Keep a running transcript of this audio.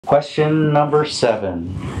Question number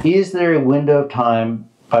 7. Is there a window of time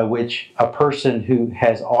by which a person who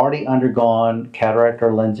has already undergone cataract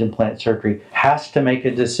or lens implant surgery has to make a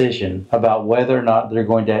decision about whether or not they're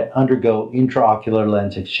going to undergo intraocular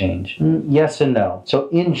lens exchange? Yes and no. So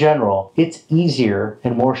in general, it's easier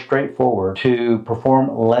and more straightforward to perform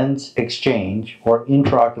lens exchange or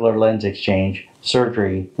intraocular lens exchange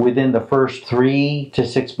surgery within the first 3 to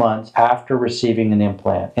 6 months after receiving an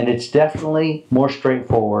implant. And it's definitely more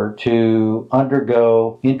straightforward to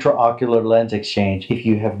undergo intraocular lens exchange if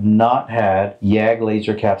you have not had YAG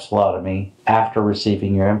laser capsulotomy after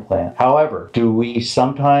receiving your implant. However, do we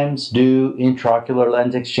sometimes do intraocular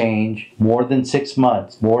lens exchange more than 6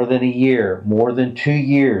 months, more than a year, more than 2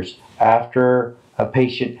 years after a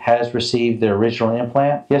patient has received their original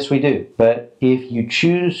implant? Yes, we do. But if you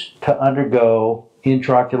choose to undergo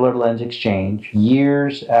intraocular lens exchange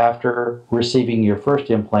years after receiving your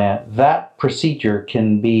first implant, that procedure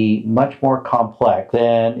can be much more complex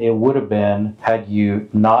than it would have been had you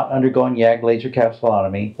not undergone YAG laser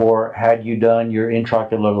capsulotomy or had you done your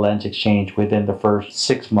intraocular lens exchange within the first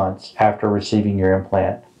 6 months after receiving your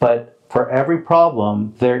implant. But for every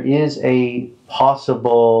problem, there is a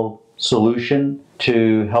possible solution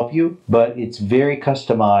to help you, but it's very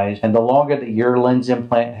customized, and the longer that your lens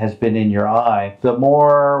implant has been in your eye, the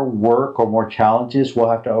more work or more challenges we'll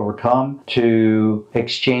have to overcome to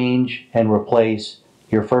exchange and replace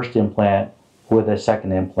your first implant with a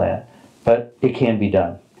second implant. But it can be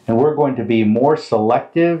done. And we're going to be more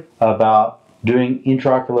selective about doing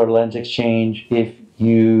intraocular lens exchange if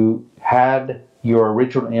you had your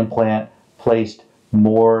original implant placed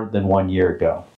more than 1 year ago.